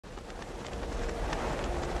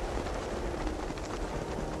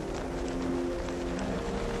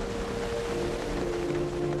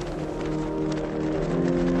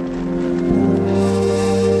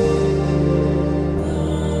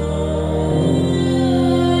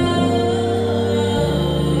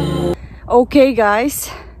Okay guys,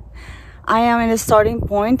 I am in the starting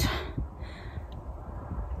point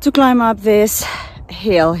to climb up this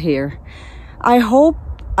hill here. I hope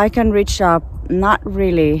I can reach up. Not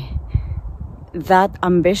really that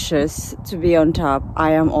ambitious to be on top.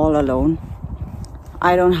 I am all alone.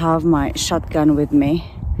 I don't have my shotgun with me,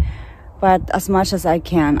 but as much as I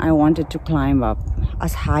can, I wanted to climb up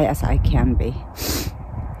as high as I can be.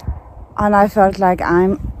 And I felt like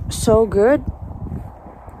I'm so good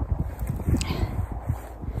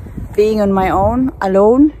being on my own,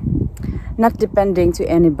 alone, not depending to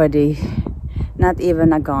anybody, not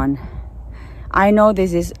even a gun. I know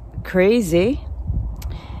this is crazy.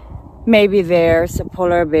 Maybe there's a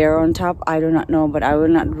polar bear on top, I do not know, but I will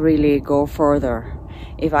not really go further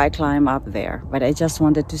if I climb up there. But I just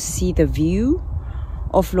wanted to see the view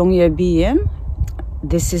of Longyearbyen.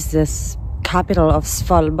 This is the capital of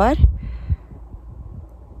Svalbard,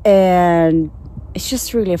 and it's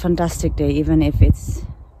just really a fantastic day. Even if it's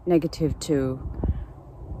 -2,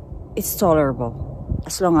 it's tolerable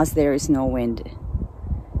as long as there is no wind.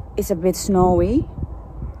 It's a bit snowy,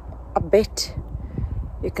 a bit.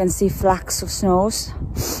 You can see flecks of snows,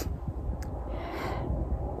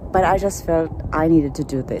 but I just felt I needed to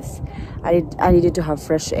do this. I needed to have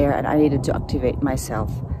fresh air, and I needed to activate myself,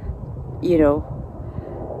 you know.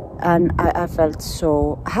 And I felt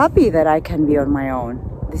so happy that I can be on my own.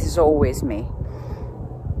 This is always me,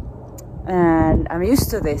 and I'm used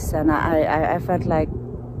to this, and I felt like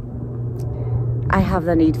I have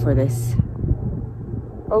the need for this.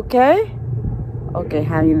 Okay,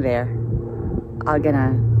 hang in there. I'm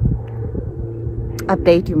gonna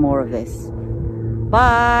update you more of this.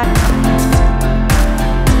 Bye.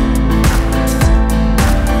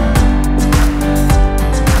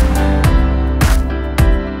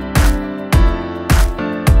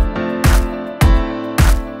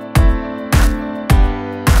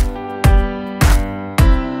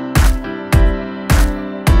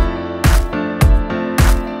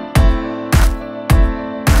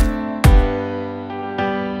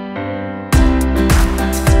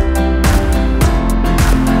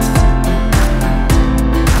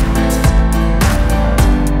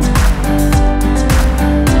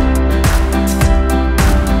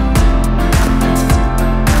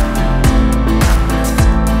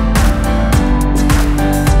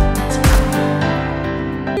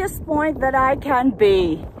 That I can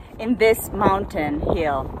be in this mountain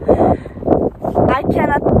hill.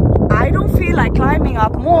 I don't feel like climbing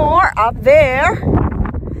up more up there,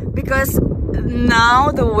 because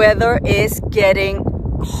now the weather is getting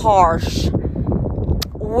harsh,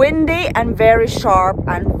 windy and very sharp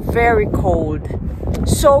and very cold.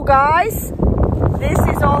 So guys, this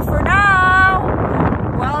is all for now.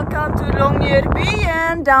 Welcome to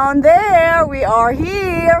Longyearbyen. Down there we are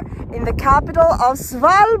here in the capital of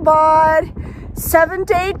Svalbard,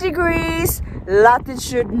 78 degrees,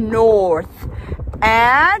 latitude north.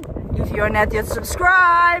 And if you're not yet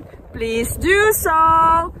subscribed, please do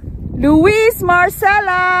so. Louise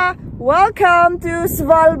Marcella, welcome to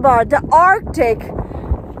Svalbard, the Arctic,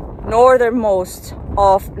 northernmost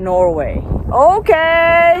of Norway.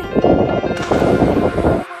 Okay.